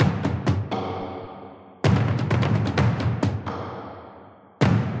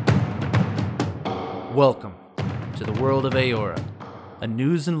Welcome to the World of Eora, a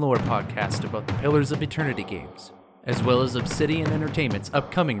news and lore podcast about the Pillars of Eternity games, as well as Obsidian Entertainment's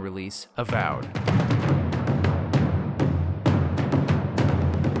upcoming release, Avowed.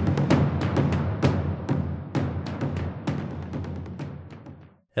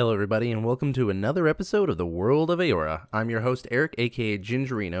 Hello everybody, and welcome to another episode of the World of Eora. I'm your host Eric, aka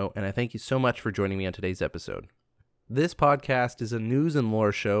Gingerino, and I thank you so much for joining me on today's episode. This podcast is a news and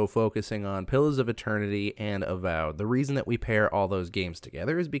lore show focusing on Pillars of Eternity and Avowed. The reason that we pair all those games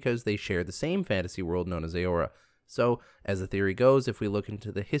together is because they share the same fantasy world known as Eora. So, as the theory goes, if we look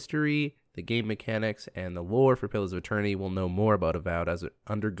into the history, the game mechanics, and the lore for Pillars of Eternity, we'll know more about Avowed as it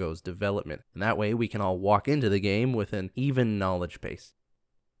undergoes development. And that way, we can all walk into the game with an even knowledge base.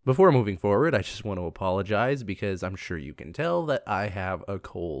 Before moving forward, I just want to apologize because I'm sure you can tell that I have a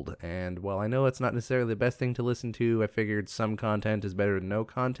cold. And while I know it's not necessarily the best thing to listen to, I figured some content is better than no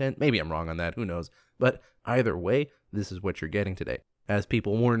content. Maybe I'm wrong on that, who knows. But either way, this is what you're getting today. As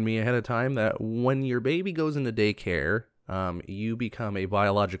people warned me ahead of time that when your baby goes into daycare, you become a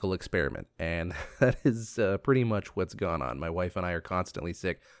biological experiment. And that is pretty much what's gone on. My wife and I are constantly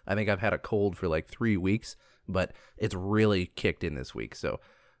sick. I think I've had a cold for like 3 weeks, but it's really kicked in this week. So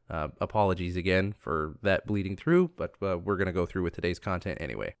apologies again for that bleeding through, but we're going to go through with today's content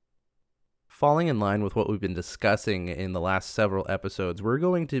anyway. Falling in line with what we've been discussing in the last several episodes, we're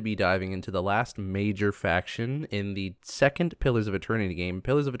going to be diving into the last major faction in the second Pillars of Eternity game,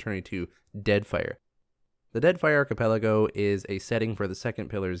 Pillars of Eternity 2, Deadfire. The Deadfire Archipelago is a setting for the second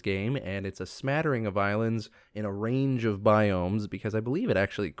Pillars game, and it's a smattering of islands in a range of biomes, because I believe it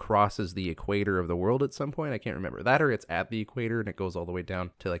actually crosses the equator of the world at some point. I can't remember that, or it's at the equator, and it goes all the way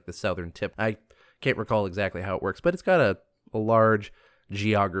down to like the southern tip. I can't recall exactly how it works, but it's got a large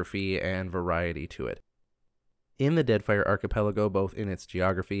geography and variety to it. In the Deadfire Archipelago, both in its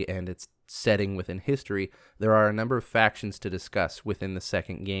geography and its setting within history, there are a number of factions to discuss within the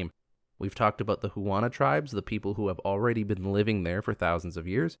second game. We've talked about the Huana tribes, the people who have already been living there for thousands of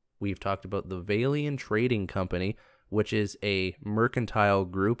years. We've talked about the Vailian Trading Company, which is a mercantile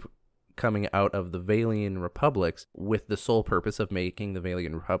group coming out of the Vailian republics with the sole purpose of making the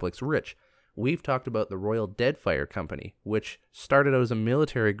Vailian republics rich. We've talked about the Royal Deadfire Company, which started out as a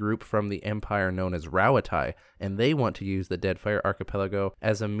military group from the empire known as Rauatai, and they want to use the Deadfire Archipelago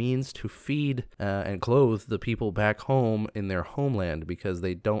as a means to feed and clothe the people back home in their homeland, because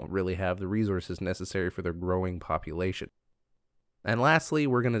they don't really have the resources necessary for their growing population. And lastly,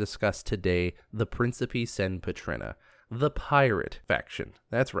 we're going to discuss today the Principi Sen Patrena, the pirate faction.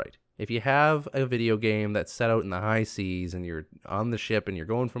 That's right. If you have a video game that's set out in the high seas and you're on the ship and you're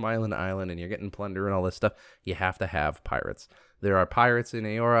going from island to island and you're getting plunder and all this stuff, you have to have pirates. There are pirates in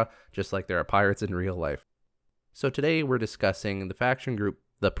Eora, just like there are pirates in real life. So today we're discussing the faction group,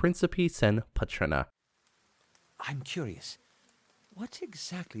 the Principi Sen Patrena. I'm curious. What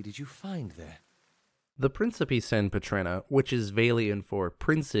exactly did you find there? The Principi Sen Patrena, which is Vailian for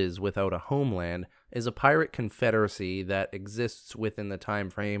princes without a homeland, is a pirate confederacy that exists within the time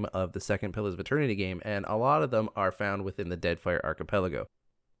frame of the second Pillars of Eternity game, and a lot of them are found within the Deadfire Archipelago.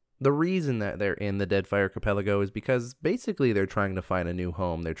 The reason that they're in the Deadfire Archipelago is because basically they're trying to find a new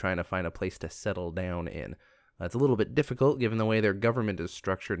home. They're trying to find a place to settle down in. It's a little bit difficult given the way their government is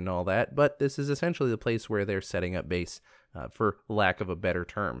structured and all that, but this is essentially the place where they're setting up base, for lack of a better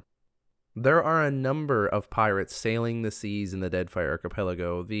term. There are a number of pirates sailing the seas in the Deadfire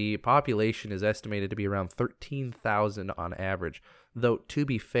Archipelago. The population is estimated to be around 13,000 on average, though to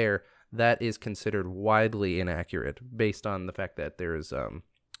be fair, that is considered widely inaccurate based on the fact that there's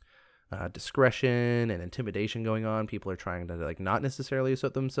discretion and intimidation going on. People are trying to not necessarily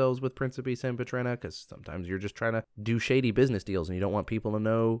associate themselves with Principi Sen Patrena, because sometimes you're just trying to do shady business deals and you don't want people to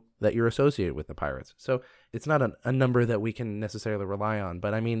know that you're associated with the pirates. So it's not a number that we can necessarily rely on.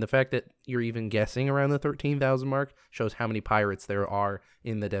 But I mean, the fact that you're even guessing around the 13,000 mark shows how many pirates there are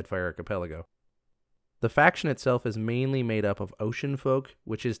in the Deadfire Archipelago. The faction itself is mainly made up of ocean folk,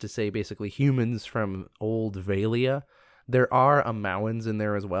 which is to say basically humans from old Vailia. There are Amauans in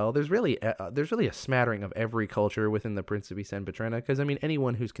there as well. There's really a smattering of every culture within the Principi Sen Patrena, because I mean,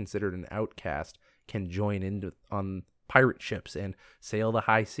 anyone who's considered an outcast can join in on pirate ships and sail the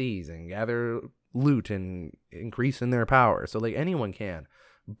high seas and gather loot and increase in their power. So anyone can.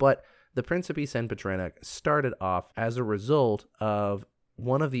 But the Principi Sen Patrena started off as a result of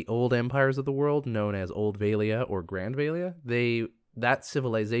one of the old empires of the world, known as Old Vailia or Grand Vailia. That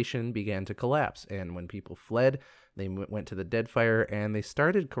civilization began to collapse, and when people fled, they went to the Deadfire, and they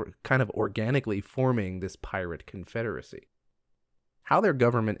started kind of organically forming this pirate confederacy. how their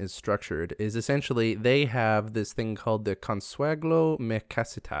government is structured is essentially they have this thing called the Consueglo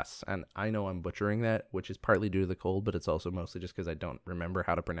Mecasitas, and I know I'm butchering that, which is partly due to the cold, but it's also mostly just because I don't remember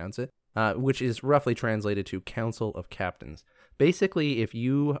how to pronounce it, which is roughly translated to Council of Captains. Basically, if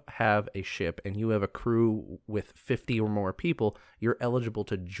you have a ship and you have a crew with 50 or more people, you're eligible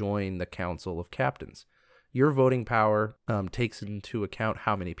to join the Council of Captains. Your voting power takes into account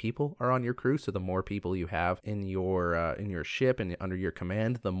how many people are on your crew. So the more people you have in your ship and under your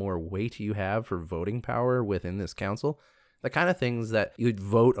command, the more weight you have for voting power within this council. The kind of things that you'd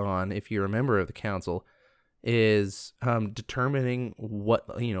vote on if you're a member of the council is determining what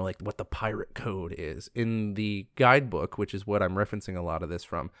the pirate code is. In the guidebook, which is what I'm referencing a lot of this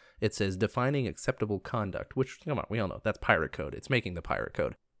from, it says defining acceptable conduct, which, come on, we all know that's pirate code. It's making the pirate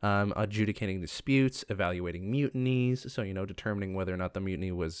code. Adjudicating disputes, evaluating mutinies, so, determining whether or not the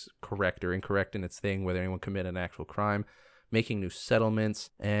mutiny was correct or incorrect in its thing, whether anyone committed an actual crime, making new settlements,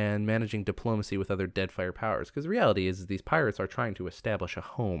 and managing diplomacy with other Deadfire powers. Because the reality is these pirates are trying to establish a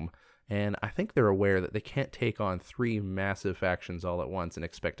home, and I think they're aware that they can't take on 3 massive factions all at once and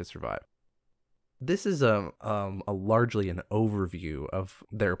expect to survive. This is a largely an overview of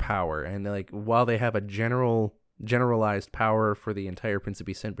their power, and while they have a generalized power for the entire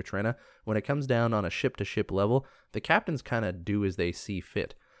Principi Sen Patrena, when it comes down on a ship-to-ship level, the captains kind of do as they see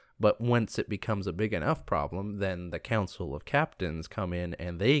fit. But once it becomes a big enough problem, then the Council of Captains come in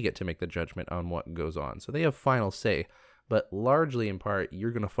and they get to make the judgment on what goes on. So they have final say, but largely in part,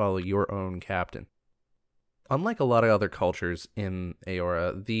 you're going to follow your own captain. Unlike a lot of other cultures in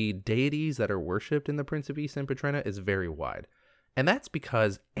Eora, the deities that are worshipped in the Principi Sen Patrena is very wide. And that's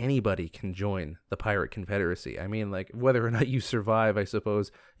because anybody can join the Pirate Confederacy. I mean, whether or not you survive, I suppose,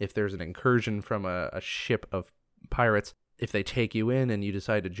 if there's an incursion from a ship of pirates, if they take you in and you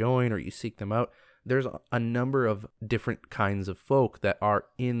decide to join or you seek them out, there's a number of different kinds of folk that are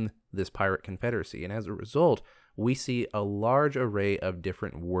in this Pirate Confederacy. And as a result, we see a large array of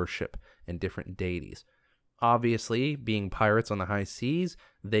different worship and different deities. Obviously, being pirates on the high seas,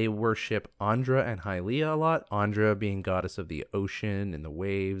 they worship Andra and Hylia a lot. Andra being goddess of the ocean and the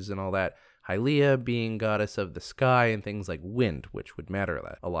waves and all that. Hylia being goddess of the sky and things like wind, which would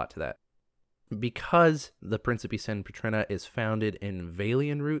matter a lot to that. Because the Principi Sen Patrena is founded in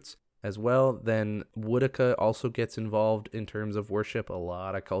Valian roots as well, then Woodica also gets involved in terms of worship. A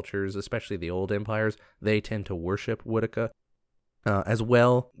lot of cultures, especially the old empires, they tend to worship Woodica. As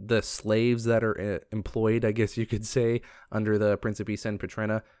well, the slaves that are employed, I guess you could say, under the Principi Sen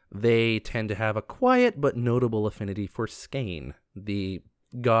Patrena, they tend to have a quiet but notable affinity for Skane, the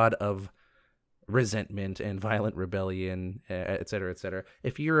god of resentment and violent rebellion, etc., etc.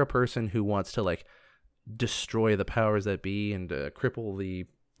 If you're a person who wants to destroy the powers that be and cripple the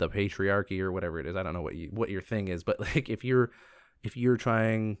patriarchy or whatever it is, I don't know what your thing is, but if you're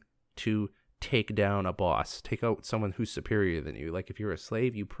trying to take down a boss, take out someone who's superior than you. If you're a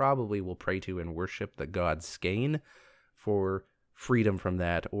slave, you probably will pray to and worship the god Skane for freedom from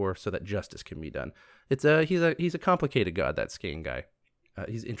that, or so that justice can be done. He's a complicated god, that Skane guy.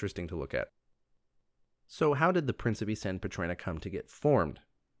 He's interesting to look at. So how did the Principi Sen Patrena come to get formed?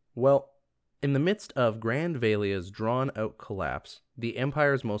 Well, in the midst of Grand Valia's drawn-out collapse, the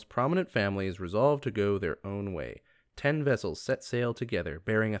Empire's most prominent families resolved to go their own way. 10 vessels set sail together,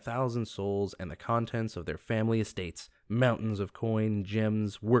 bearing 1,000 souls and the contents of their family estates. Mountains of coin,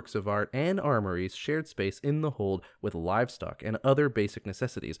 gems, works of art, and armories shared space in the hold with livestock and other basic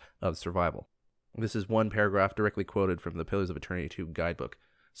necessities of survival. This is one paragraph directly quoted from the Pillars of Eternity 2 guidebook.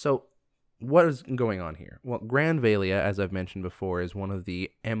 So, what is going on here? Well, Grand Valia, as I've mentioned before, is one of the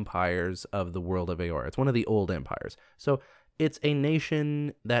empires of the World of Eora. It's one of the old empires. So, it's a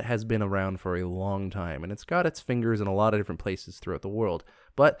nation that has been around for a long time, and it's got its fingers in a lot of different places throughout the world.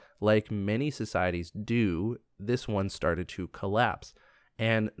 But like many societies do, this one started to collapse.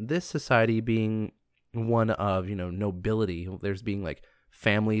 And this society being one of, nobility, there's being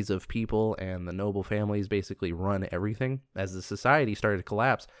families of people, and the noble families basically run everything. As the society started to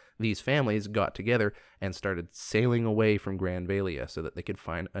collapse, these families got together and started sailing away from Grand Valia so that they could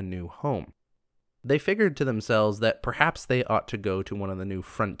find a new home. They figured to themselves that perhaps they ought to go to one of the new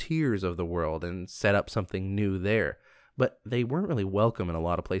frontiers of the world and set up something new there, but they weren't really welcome in a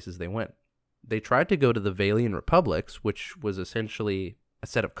lot of places they went. They tried to go to the Valian republics, which was essentially a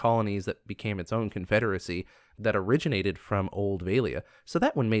set of colonies that became its own confederacy that originated from Old Valia, so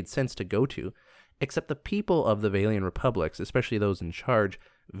that one made sense to go to, except the people of the Valian republics, especially those in charge,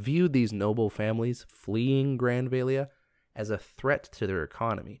 viewed these noble families fleeing Grand Valia as a threat to their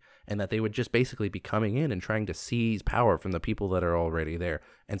economy, and that they would just basically be coming in and trying to seize power from the people that are already there.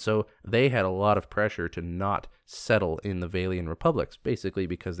 And so they had a lot of pressure to not settle in the Vailian republics, basically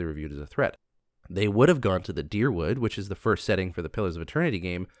because they were viewed as a threat. They would have gone to the Deerwood, which is the first setting for the Pillars of Eternity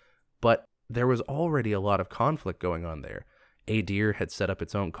game, but there was already a lot of conflict going on there. Adir had set up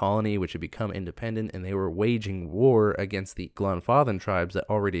its own colony, which had become independent, and they were waging war against the Glanfathan tribes that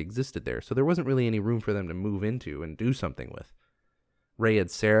already existed there, so there wasn't really any room for them to move into and do something with.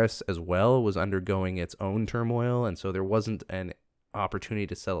 Rayed Saris as well was undergoing its own turmoil, and so there wasn't an opportunity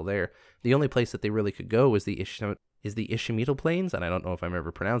to settle there. The only place that they really could go is the Ishimital Plains, and I don't know if I'm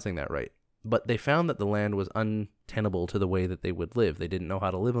ever pronouncing that right. But they found that the land was untenable to the way that they would live. They didn't know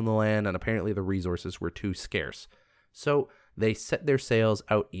how to live on the land, and apparently the resources were too scarce. So they set their sails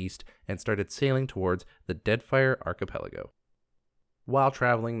out east and started sailing towards the Deadfire archipelago. While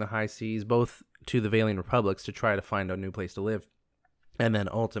traveling the high seas, both to the Vailian republics to try to find a new place to live, and then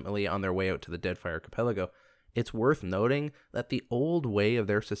ultimately on their way out to the Deadfire archipelago, it's worth noting that the old way of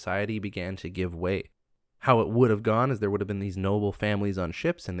their society began to give way. How it would have gone is there would have been these noble families on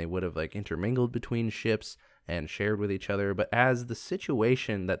ships, and they would have intermingled between ships and shared with each other. But as the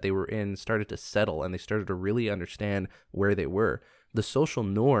situation that they were in started to settle and they started to really understand where they were, the social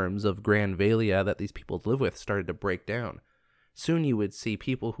norms of Grand Valia that these people live with started to break down. Soon you would see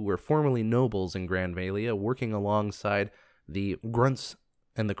people who were formerly nobles in Grand Valia working alongside the grunts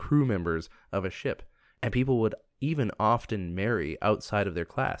and the crew members of a ship. And people would even often marry outside of their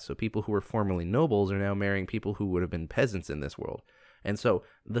class. So people who were formerly nobles are now marrying people who would have been peasants in this world. And so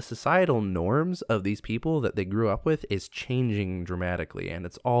the societal norms of these people that they grew up with is changing dramatically, and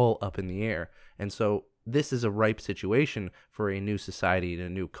it's all up in the air. And so this is a ripe situation for a new society and a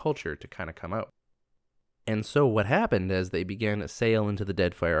new culture to kind of come out. And so what happened as they began to sail into the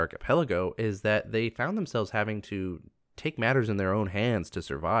Deadfire archipelago is that they found themselves having to take matters in their own hands to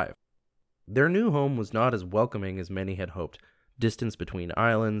survive. Their new home was not as welcoming as many had hoped. Distance between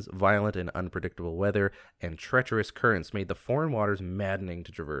islands, violent and unpredictable weather, and treacherous currents made the foreign waters maddening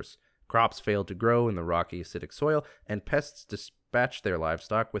to traverse. Crops failed to grow in the rocky, acidic soil, and pests dispatched their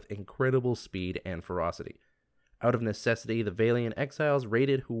livestock with incredible speed and ferocity. Out of necessity, the Vailian exiles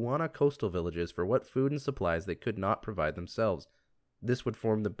raided Huana coastal villages for what food and supplies they could not provide themselves. This would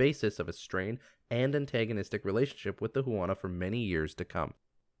form the basis of a strained and antagonistic relationship with the Huana for many years to come.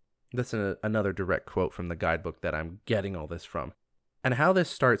 That's another direct quote from the guidebook that I'm getting all this from. And how this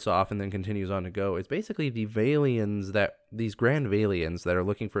starts off and then continues on to go is basically these Grand Vailians that are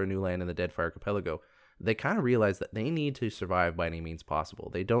looking for a new land in the Deadfire archipelago, they kind of realize that they need to survive by any means possible.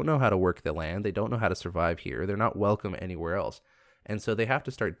 They don't know how to work the land. They don't know how to survive here. They're not welcome anywhere else. And so they have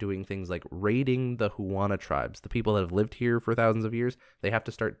to start doing things like raiding the Huana tribes, the people that have lived here for thousands of years. They have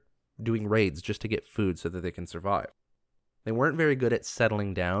to start doing raids just to get food so that they can survive. They weren't very good at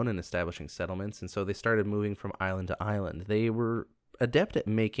settling down and establishing settlements, and so they started moving from island to island. They were adept at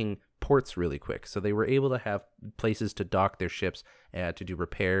making ports really quick, so they were able to have places to dock their ships, to do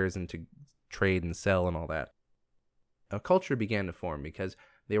repairs and to trade and sell and all that. A culture began to form because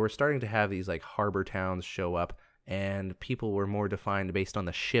they were starting to have these harbor towns show up, and people were more defined based on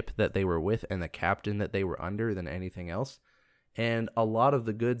the ship that they were with and the captain that they were under than anything else. And a lot of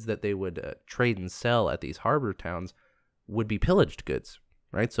the goods that they would trade and sell at these harbor towns would be pillaged goods,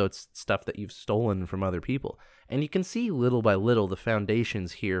 right? So it's stuff that you've stolen from other people. And you can see little by little the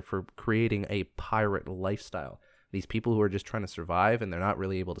foundations here for creating a pirate lifestyle. These people who are just trying to survive and they're not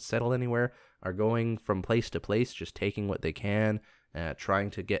really able to settle anywhere are going from place to place, just taking what they can, trying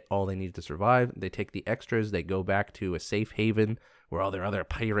to get all they need to survive. They take the extras, they go back to a safe haven where all their other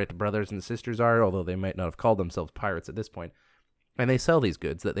pirate brothers and sisters are, although they might not have called themselves pirates at this point. And they sell these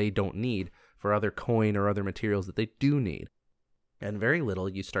goods that they don't need for other coin or other materials that they do need. And very little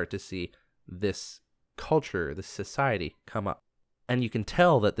you start to see this culture, this society come up. And you can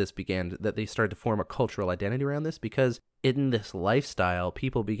tell that they started to form a cultural identity around this because in this lifestyle,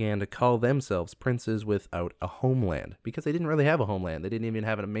 people began to call themselves princes without a homeland because they didn't really have a homeland. They didn't even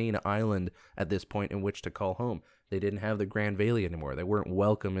have a main island at this point in which to call home. They didn't have the Grand Valia anymore. They weren't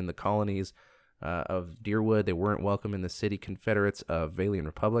welcome in the colonies of Deerwood. They weren't welcome in the city confederates of Vailian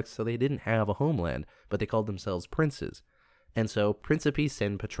republics, so they didn't have a homeland, but they called themselves princes. And so Principi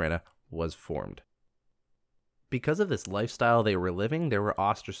Sen Patrena was formed. Because of this lifestyle they were living, they were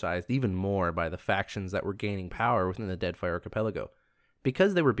ostracized even more by the factions that were gaining power within the Deadfire archipelago.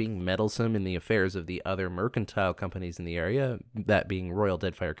 Because they were being meddlesome in the affairs of the other mercantile companies in the area, that being Royal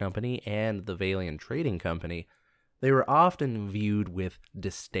Deadfire Company and the Vailian Trading Company, they were often viewed with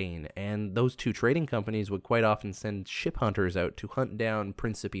disdain, and those two trading companies would quite often send ship hunters out to hunt down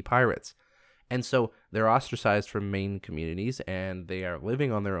Principi pirates. And so they're ostracized from main communities, and they are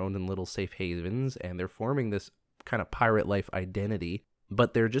living on their own in little safe havens, and they're forming this kind of pirate life identity,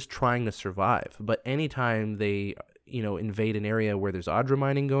 but they're just trying to survive. But anytime they, invade an area where there's Audra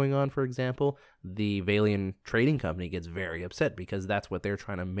mining going on, for example, the Valian Trading Company gets very upset because that's what they're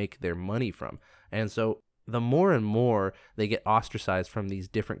trying to make their money from. And so the more and more they get ostracized from these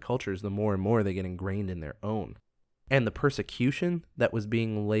different cultures, the more and more they get ingrained in their own. And the persecution that was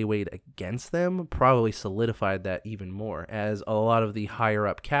being laid against them probably solidified that even more, as a lot of the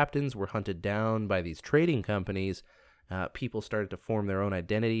higher-up captains were hunted down by these trading companies. People started to form their own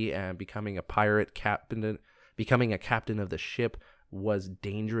identity, and becoming a pirate captain, becoming a captain of the ship was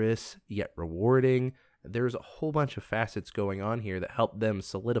dangerous yet rewarding. There's a whole bunch of facets going on here that help them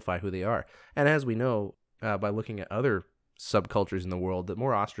solidify who they are. And as we know, by looking at other subcultures in the world, the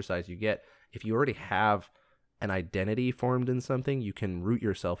more ostracized you get, if you already have an identity formed in something, you can root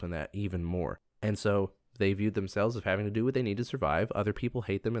yourself in that even more. And so they viewed themselves as having to do what they need to survive. Other people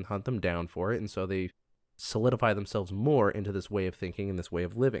hate them and hunt them down for it, and so they solidify themselves more into this way of thinking and this way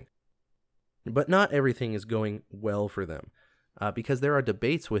of living. But not everything is going well for them, because there are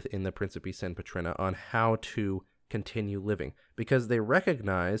debates within the Principi Sen Patrena on how to continue living, because they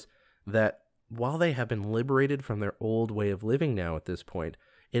recognize that while they have been liberated from their old way of living now at this point,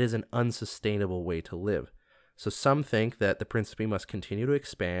 it is an unsustainable way to live. So some think that the Principi must continue to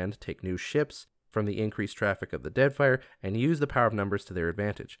expand, take new ships from the increased traffic of the Deadfire, and use the power of numbers to their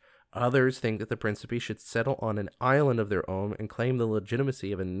advantage. Others think that the Principi should settle on an island of their own and claim the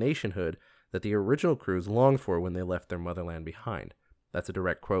legitimacy of a nationhood that the original crews longed for when they left their motherland behind. That's a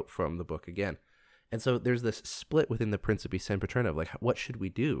direct quote from the book again. And so there's this split within the Principi Sen Patrena of, like, what should we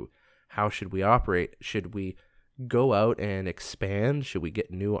do? How should we operate? Should we go out and expand? Should we get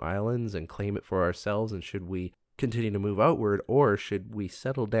new islands and claim it for ourselves? And should we continue to move outward? Or should we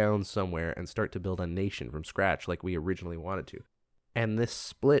settle down somewhere and start to build a nation from scratch like we originally wanted to? And this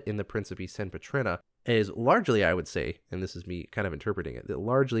split in the Principi Sen Patrena is largely, I would say, and this is me kind of interpreting it,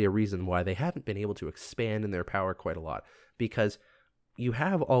 largely a reason why they haven't been able to expand in their power quite a lot. Because you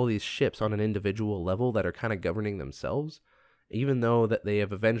have all these ships on an individual level that are kind of governing themselves. Even though that they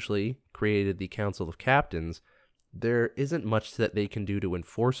have eventually created the Council of Captains, there isn't much that they can do to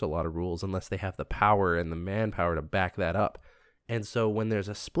enforce a lot of rules unless they have the power and the manpower to back that up. And so when there's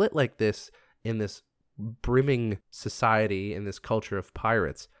a split like this in this brimming society, in this culture of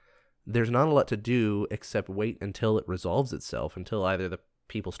pirates, there's not a lot to do except wait until it resolves itself, until either the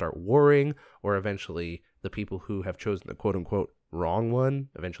people start warring, or eventually the people who have chosen the quote-unquote wrong one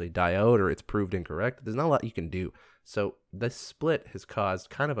eventually die out, or it's proved incorrect. There's not a lot you can do. So this split has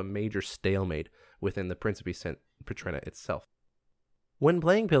caused kind of a major stalemate within the Principi Sen Patrena itself. When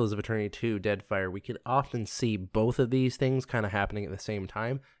playing Pillars of Eternity 2 Deadfire, we could often see both of these things kind of happening at the same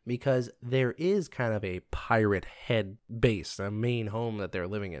time, because there is kind of a pirate head base, a main home that they're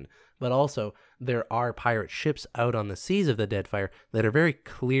living in. But also, there are pirate ships out on the seas of the Deadfire that are very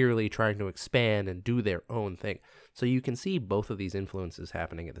clearly trying to expand and do their own thing. So you can see both of these influences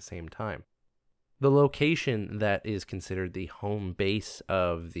happening at the same time. The location that is considered the home base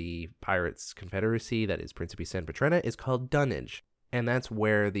of the Pirates Confederacy, that is Principi Sen Patrena, is called Dunnage, and that's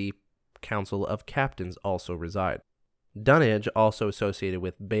where the Council of Captains also reside. Dunnage, also associated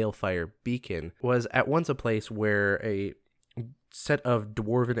with Balefire Beacon, was at once a place where a set of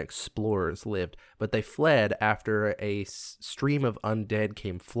dwarven explorers lived, but they fled after a stream of undead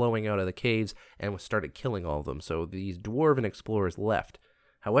came flowing out of the caves and started killing all of them, so these dwarven explorers left.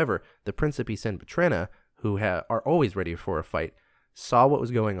 However, the Principi Sen Patrena, who are always ready for a fight, saw what was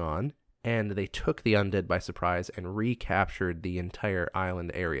going on, and they took the undead by surprise and recaptured the entire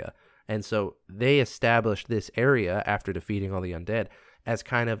island area. And so they established this area, after defeating all the undead, as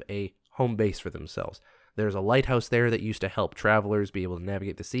kind of a home base for themselves. There's a lighthouse there that used to help travelers be able to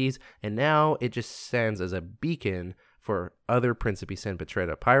navigate the seas, and now it just stands as a beacon for other Principi Sen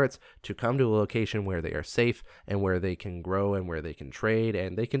Patrena pirates to come to a location where they are safe and where they can grow and where they can trade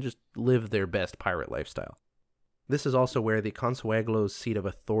and they can just live their best pirate lifestyle. This is also where the Consueglo's seat of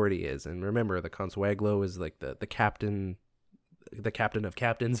authority is. And remember, the Consueglo is like the captain of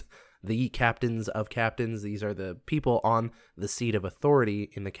captains, the captains of captains. These are the people on the seat of authority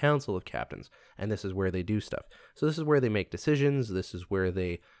in the Council of Captains. And this is where they do stuff. So this is where they make decisions. This is where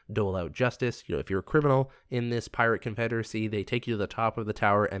they dole out justice. If you're a criminal in this pirate confederacy, they take you to the top of the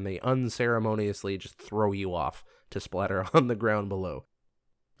tower and they unceremoniously just throw you off to splatter on the ground below.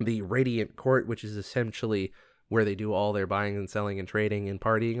 The Radiant Court, which is essentially where they do all their buying and selling and trading and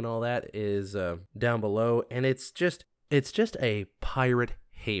partying and all that, is down below. And it's just a pirate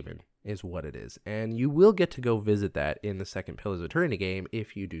haven is what it is. And you will get to go visit that in the second Pillars of Eternity game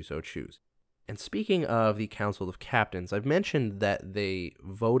if you do so choose. And speaking of the Council of Captains, I've mentioned that the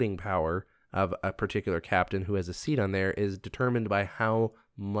voting power of a particular captain who has a seat on there is determined by how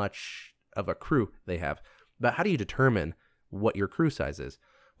much of a crew they have. But how do you determine what your crew size is?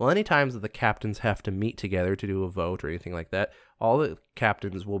 Well, any times that the captains have to meet together to do a vote or anything like that, all the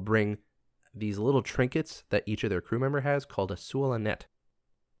captains will bring these little trinkets that each of their crew member has called a suolanet.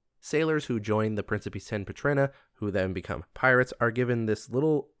 Sailors who join the Principi Sen Patrena, who then become pirates, are given this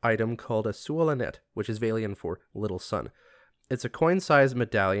little item called a suolanet, which is Valian for little sun. It's a coin-sized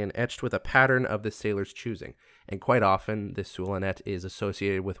medallion etched with a pattern of the sailor's choosing, and quite often this suolanet is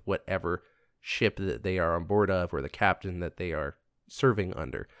associated with whatever ship that they are on board of or the captain that they are serving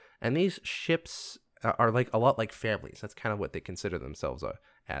under. And these ships are like a lot like families. That's kind of what they consider themselves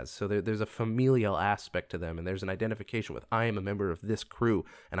as. So there's a familial aspect to them, and there's an identification with, I am a member of this crew,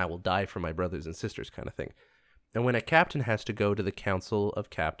 and I will die for my brothers and sisters kind of thing. And when a captain has to go to the Council of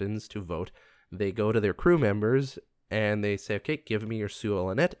Captains to vote, they go to their crew members, and they say, okay, give me your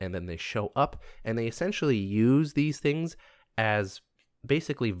suolanet, and then they show up, and they essentially use these things as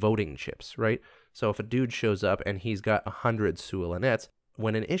basically voting chips, right? So if a dude shows up and he's got 100 suolanets,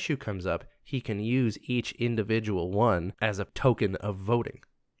 when an issue comes up, he can use each individual one as a token of voting,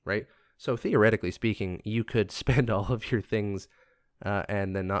 right? So theoretically speaking, you could spend all of your things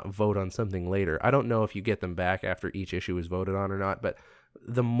and then not vote on something later. I don't know if you get them back after each issue is voted on or not, but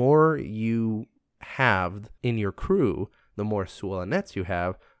the more you have in your crew, the more suolanets you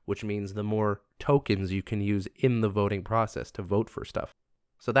have, which means the more tokens you can use in the voting process to vote for stuff.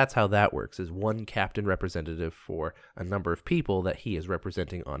 So that's how that works, is one captain representative for a number of people that he is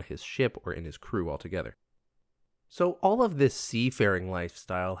representing on his ship or in his crew altogether. So all of this seafaring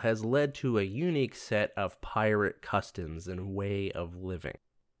lifestyle has led to a unique set of pirate customs and way of living.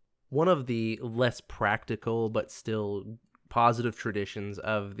 One of the less practical but still positive traditions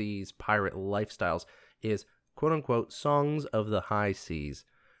of these pirate lifestyles is quote-unquote songs of the high seas,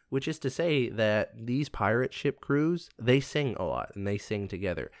 which is to say that these pirate ship crews, they sing a lot, and they sing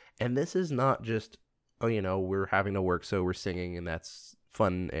together. And this is not just, we're having to work, so we're singing, and that's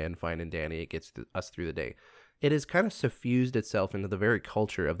fun and fine and dandy. It gets us through the day. It has kind of suffused itself into the very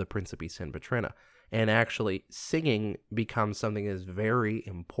culture of the Principi Sen Patrena. And actually, singing becomes something that is very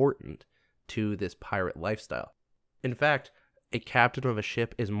important to this pirate lifestyle. In fact, a captain of a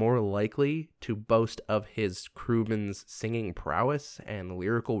ship is more likely to boast of his crewmen's singing prowess and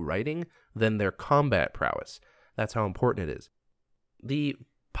lyrical writing than their combat prowess. That's how important it is. The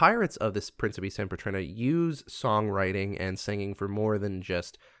pirates of this Principi Sen Patrena use songwriting and singing for more than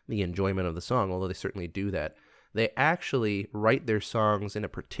just the enjoyment of the song, although they certainly do that. They actually write their songs in a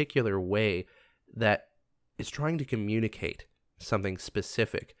particular way that is trying to communicate something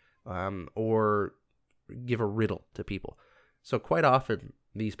specific or give a riddle to people. So quite often,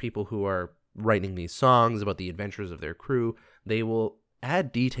 these people who are writing these songs about the adventures of their crew, they will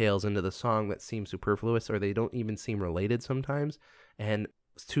add details into the song that seem superfluous, or they don't even seem related sometimes. And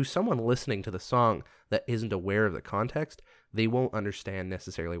to someone listening to the song that isn't aware of the context, they won't understand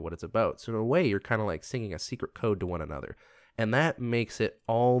necessarily what it's about. So in a way, you're kind of like singing a secret code to one another. And that makes it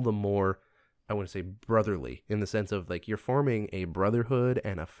all the more, I want to say, brotherly, in the sense of like you're forming a brotherhood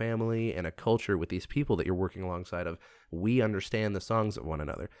and a family and a culture with these people that you're working alongside of. We understand the songs of one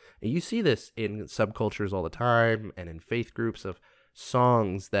another. And you see this in subcultures all the time and in faith groups of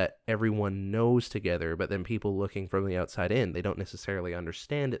songs that everyone knows together, but then people looking from the outside in, they don't necessarily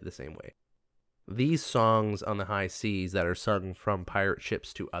understand it the same way. These songs on the high seas that are sung from pirate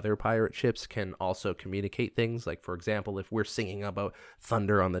ships to other pirate ships can also communicate things. Like, for example, if we're singing about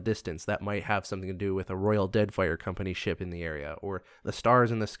thunder on the distance, that might have something to do with a Royal Deadfire Company ship in the area, or the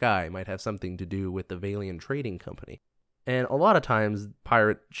stars in the sky might have something to do with the Valian Trading Company. And a lot of times,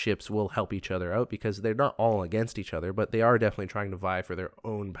 pirate ships will help each other out because they're not all against each other, but they are definitely trying to vie for their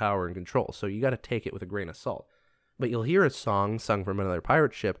own power and control. So you got to take it with a grain of salt. But you'll hear a song sung from another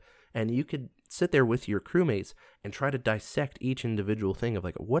pirate ship, and you could sit there with your crewmates and try to dissect each individual thing of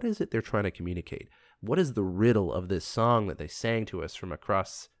like, what is it they're trying to communicate? What is the riddle of this song that they sang to us from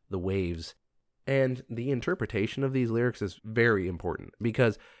across the waves? And the interpretation of these lyrics is very important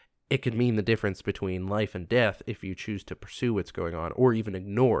because it could mean the difference between life and death if you choose to pursue what's going on or even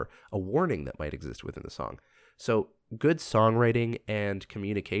ignore a warning that might exist within the song. So good songwriting and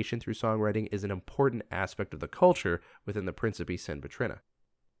communication through songwriting is an important aspect of the culture within the Principi Sen Patrena.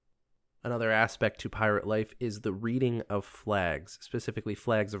 Another aspect to pirate life is the reading of flags, specifically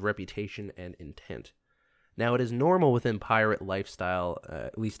flags of reputation and intent. Now, it is normal within pirate lifestyle,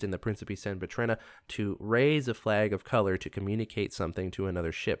 at least in the Principi Sen Patrena, to raise a flag of color to communicate something to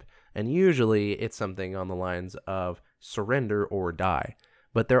another ship, and usually it's something on the lines of surrender or die.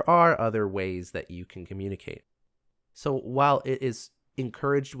 but there are other ways that you can communicate. So while it is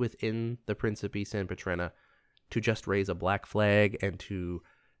encouraged within the Principi Sen Patrena to just raise a black flag and to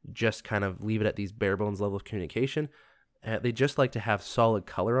just kind of leave it at these bare bones level of communication, they just like to have solid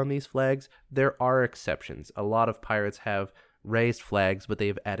color on these flags. There are exceptions. A lot of pirates have raised flags, but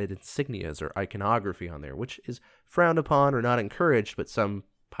they've added insignias or iconography on there, which is frowned upon or not encouraged, but some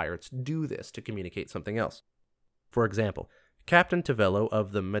pirates do this to communicate something else. For example, Captain Tavello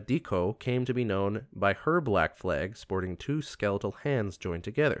of the Medico came to be known by her black flag sporting two skeletal hands joined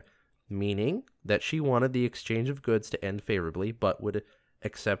together, meaning that she wanted the exchange of goods to end favorably, but would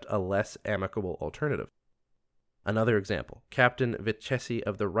accept a less amicable alternative. Another example, Captain Vichesi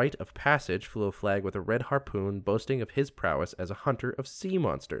of the Rite of Passage flew a flag with a red harpoon boasting of his prowess as a hunter of sea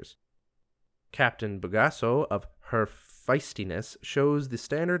monsters. Captain Bugasso of her feistiness shows the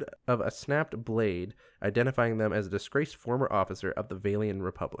standard of a snapped blade, identifying them as a disgraced former officer of the Valian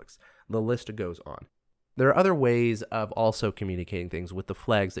Republics. The list goes on. There are other ways of also communicating things with the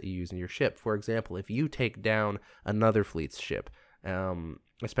flags that you use in your ship. For example, if you take down another fleet's ship,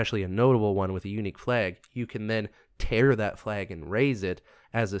 especially a notable one with a unique flag, you can then tear that flag and raise it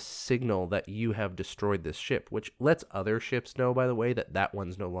as a signal that you have destroyed this ship, which lets other ships know, by the way, that that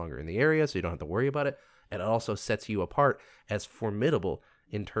one's no longer in the area, so you don't have to worry about it. And it also sets you apart as formidable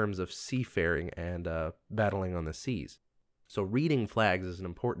in terms of seafaring and battling on the seas. So reading flags is an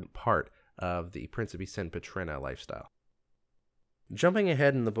important part of the Principi Sen Patrena lifestyle. Jumping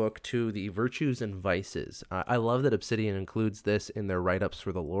ahead in the book to the virtues and vices, I love that Obsidian includes this in their write-ups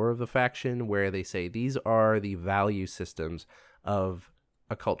for the lore of the faction, where they say these are the value systems of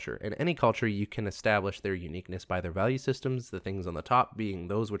a culture. In any culture, you can establish their uniqueness by their value systems, the things on the top being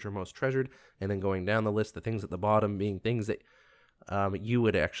those which are most treasured, and then going down the list, the things at the bottom being things that you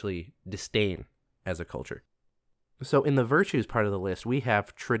would actually disdain as a culture. So in the virtues part of the list, we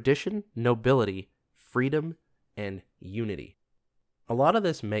have tradition, nobility, freedom, and unity. A lot of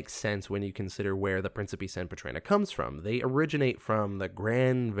this makes sense when you consider where the Principi Sen Patrena comes from. They originate from the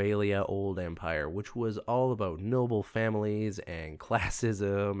Grand Valia Old Empire, which was all about noble families and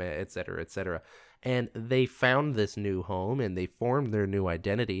classism, etc., etc. And they found this new home, and they formed their new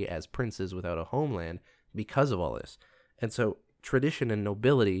identity as princes without a homeland because of all this. And so tradition and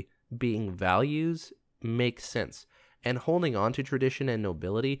nobility being values makes sense. And holding on to tradition and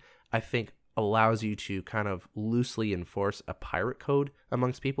nobility, I think, allows you to kind of loosely enforce a pirate code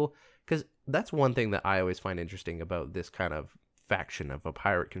amongst people, because that's one thing that I always find interesting about this kind of faction of a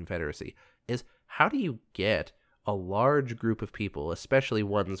pirate confederacy is how do you get a large group of people, especially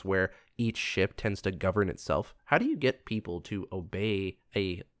ones where each ship tends to govern itself, how do you get people to obey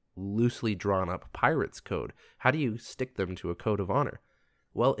a loosely drawn up pirate's code? How do you stick them to a code of honor?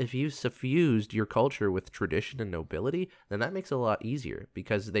 Well, if you suffused your culture with tradition and nobility, then that makes it a lot easier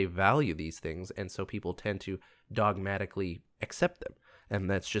because they value these things, and so people tend to dogmatically accept them. And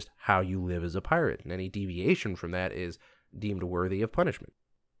that's just how you live as a pirate, and any deviation from that is deemed worthy of punishment.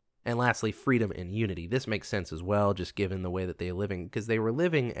 And lastly, freedom and unity. This makes sense as well, just given the way that they're living, because they were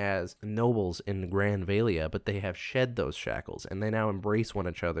living as nobles in Grand Valia, but they have shed those shackles, and they now embrace one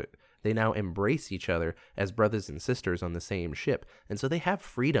another. They now embrace each other as brothers and sisters on the same ship. And so they have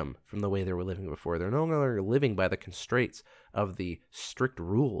freedom from the way they were living before. They're no longer living by the constraints of the strict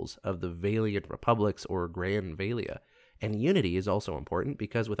rules of the Valiant Republics or Grand Valia. And unity is also important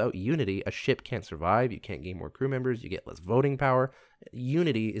because without unity, a ship can't survive. You can't gain more crew members. You get less voting power.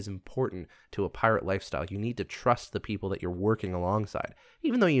 Unity is important to a pirate lifestyle. You need to trust the people that you're working alongside.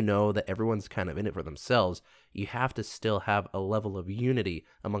 Even though you know that everyone's kind of in it for themselves, you have to still have a level of unity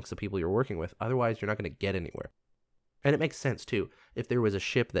amongst the people you're working with. Otherwise, you're not going to get anywhere. And it makes sense, too. If there was a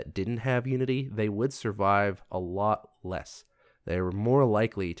ship that didn't have unity, they would survive a lot less. They were more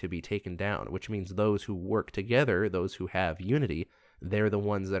likely to be taken down, which means those who work together, those who have unity, they're the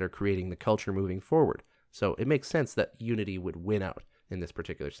ones that are creating the culture moving forward. So it makes sense that unity would win out in this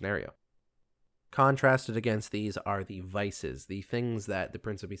particular scenario. Contrasted against these are the vices, the things that the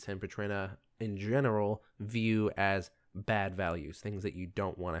Principi Sen Patrena in general view as bad values, things that you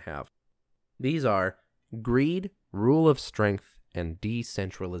don't want to have. These are greed, rule of strength, and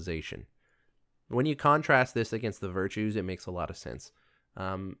decentralization. When you contrast this against the virtues, it makes a lot of sense.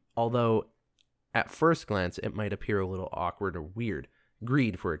 Although, at first glance, it might appear a little awkward or weird.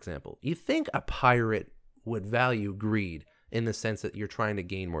 Greed, for example. You think a pirate would value greed in the sense that you're trying to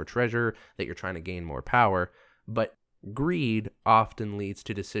gain more treasure, that you're trying to gain more power, but greed often leads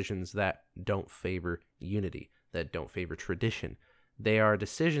to decisions that don't favor unity, that don't favor tradition. They are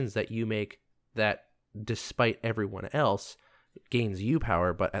decisions that you make that, despite everyone else, gains you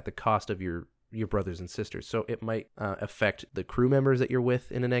power, but at the cost of your your brothers and sisters. So it might affect the crew members that you're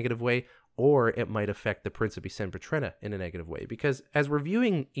with in a negative way, or it might affect the Principi Sen Patrena in a negative way. Because as we're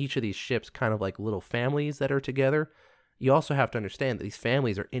viewing each of these ships kind of like little families that are together, you also have to understand that these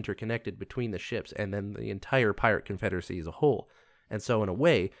families are interconnected between the ships and then the entire pirate confederacy as a whole. And so in a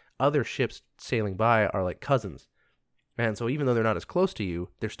way, other ships sailing by are like cousins. And so even though they're not as close to you,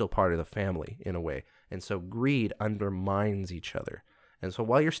 they're still part of the family in a way. And so greed undermines each other. And so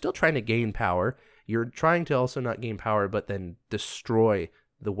while you're still trying to gain power, you're trying to also not gain power, but then destroy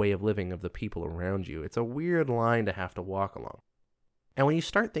the way of living of the people around you. It's a weird line to have to walk along. And when you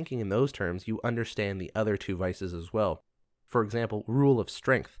start thinking in those terms, you understand the other two vices as well. For example, rule of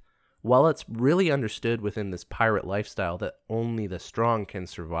strength. While it's really understood within this pirate lifestyle that only the strong can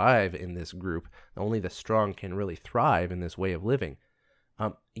survive in this group, only the strong can really thrive in this way of living,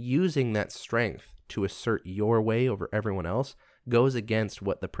 using that strength to assert your way over everyone else goes against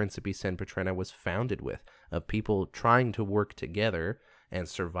what the Principi Sen Patrena was founded with, of people trying to work together and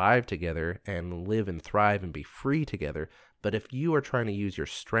survive together and live and thrive and be free together. But if you are trying to use your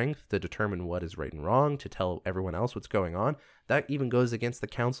strength to determine what is right and wrong, to tell everyone else what's going on, that even goes against the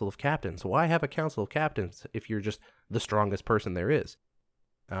Council of Captains. Why have a Council of Captains if you're just the strongest person there is?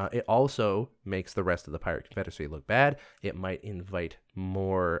 It also makes the rest of the Pirate Confederacy look bad. It might invite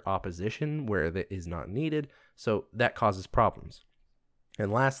more opposition where that is not needed, so that causes problems.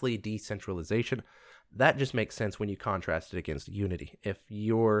 And lastly, decentralization. That just makes sense when you contrast it against unity. If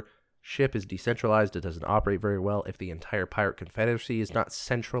your ship is decentralized, it doesn't operate very well. If the entire Pirate Confederacy is not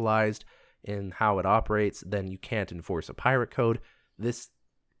centralized in how it operates, then you can't enforce a pirate code. This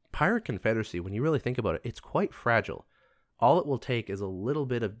Pirate Confederacy, when you really think about it, it's quite fragile. All it will take is a little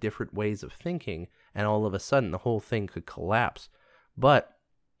bit of different ways of thinking, and all of a sudden the whole thing could collapse. But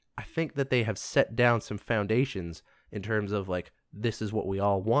I think that they have set down some foundations in terms of like, this is what we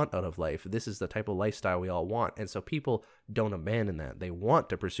all want out of life. This is the type of lifestyle we all want. And so people don't abandon that. They want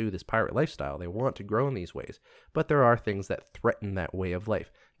to pursue this pirate lifestyle. They want to grow in these ways. But there are things that threaten that way of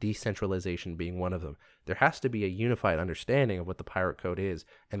life, decentralization being one of them. There has to be a unified understanding of what the pirate code is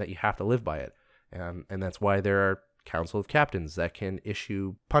and that you have to live by it. And that's why there are Council of Captains that can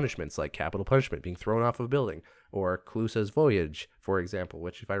issue punishments like capital punishment, being thrown off of a building, or Clusa's Voyage, for example,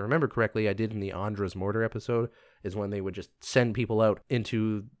 which if I remember correctly, I did in the Andra's Mortar episode, is when they would just send people out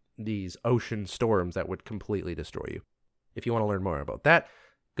into these ocean storms that would completely destroy you. If you want to learn more about that,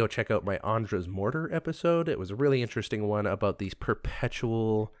 go check out my Andra's Mortar episode. It was a really interesting one about these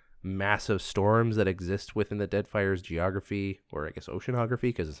perpetual massive storms that exist within the Deadfire's geography, or I guess oceanography,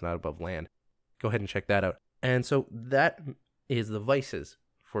 because it's not above land. Go ahead and check that out. And so that is the vices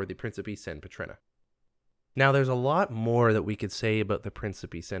for the Principi Sen Patrena. Now, there's a lot more that we could say about the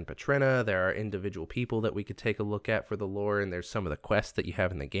Principi Sen Patrena. There are individual people that we could take a look at for the lore, and there's some of the quests that you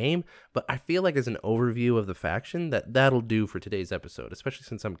have in the game. But I feel like as an overview of the faction, that'll do for today's episode, especially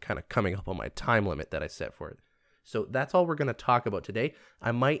since I'm kind of coming up on my time limit that I set for it. So that's all we're going to talk about today.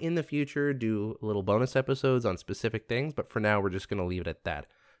 I might in the future do little bonus episodes on specific things, but for now we're just going to leave it at that.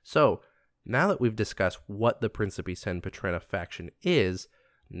 So now that we've discussed what the Principi Sen Patrena faction is,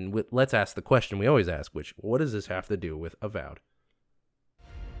 let's ask the question we always ask, which, what does this have to do with Avowed?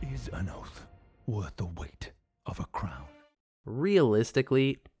 Is an oath worth the weight of a crown?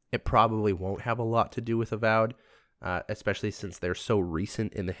 Realistically, it probably won't have a lot to do with Avowed, especially since they're so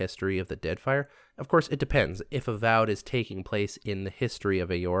recent in the history of the Deadfire. Of course, it depends. If Avowed is taking place in the history of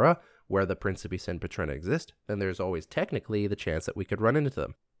Eora, where the Principi Sen Patrena exist, then there's always technically the chance that we could run into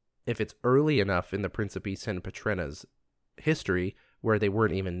them. If it's early enough in the Principi Sen Patrena's history where they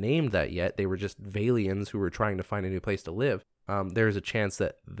weren't even named that yet, they were just Valians who were trying to find a new place to live, there's a chance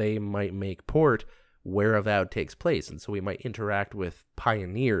that they might make port where Avowed takes place, and so we might interact with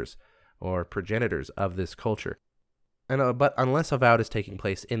pioneers or progenitors of this culture. But unless Avowed is taking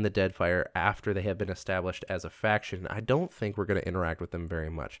place in the Deadfire after they have been established as a faction, I don't think we're going to interact with them very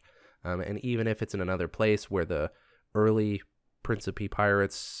much. And even if it's in another place where the early Principi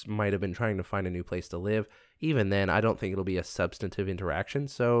pirates might have been trying to find a new place to live, even then, I don't think it'll be a substantive interaction.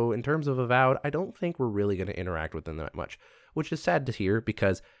 So in terms of Avowed, I don't think we're really going to interact with them that much, which is sad to hear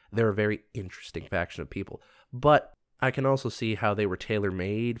because they're a very interesting faction of people. But I can also see how they were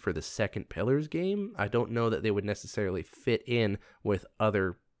tailor-made for the Second Pillars game. I don't know that they would necessarily fit in with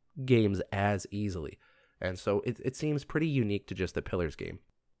other games as easily. And so it seems pretty unique to just the Pillars game.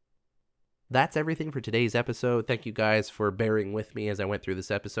 That's everything for today's episode. Thank you guys for bearing with me as I went through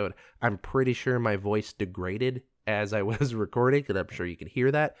this episode. I'm pretty sure my voice degraded as I was recording, and I'm sure you can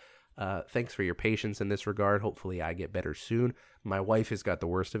hear that. Thanks for your patience in this regard. Hopefully I get better soon. My wife has got the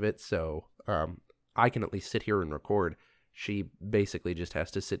worst of it, so I can at least sit here and record, She basically just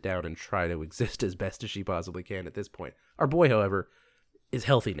has to sit down and try to exist as best as she possibly can at this point. Our boy, however, is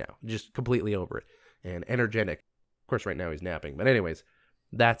healthy now, just completely over it, and energetic. Of course, right now he's napping. But anyways,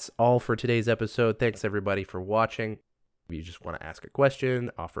 that's all for today's episode. Thanks, everybody, for watching. If you just want to ask a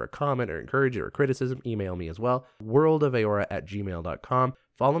question, offer a comment, or encourage or criticism, email me as well, worldofeora@gmail.com.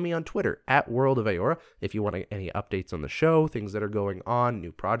 Follow me on Twitter, @worldofeora, if you want any updates on the show, things that are going on,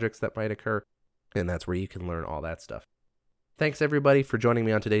 new projects that might occur, and that's where you can learn all that stuff. Thanks, everybody, for joining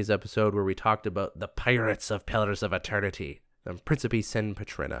me on today's episode where we talked about the Pirates of Pillars of Eternity, the Principi Sen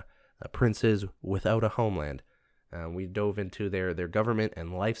Patrena, princes without a homeland. We dove into their government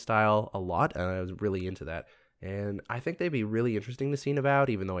and lifestyle a lot, and I was really into that. And I think they'd be really interesting to see in Avowed,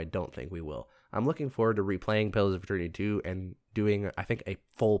 even though I don't think we will. I'm looking forward to replaying Pillars of Eternity 2 and doing, I think, a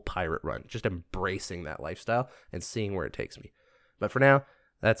full pirate run, just embracing that lifestyle and seeing where it takes me. But for now,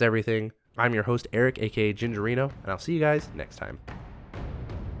 that's everything. I'm your host, Eric, aka Gingerino, and I'll see you guys next time.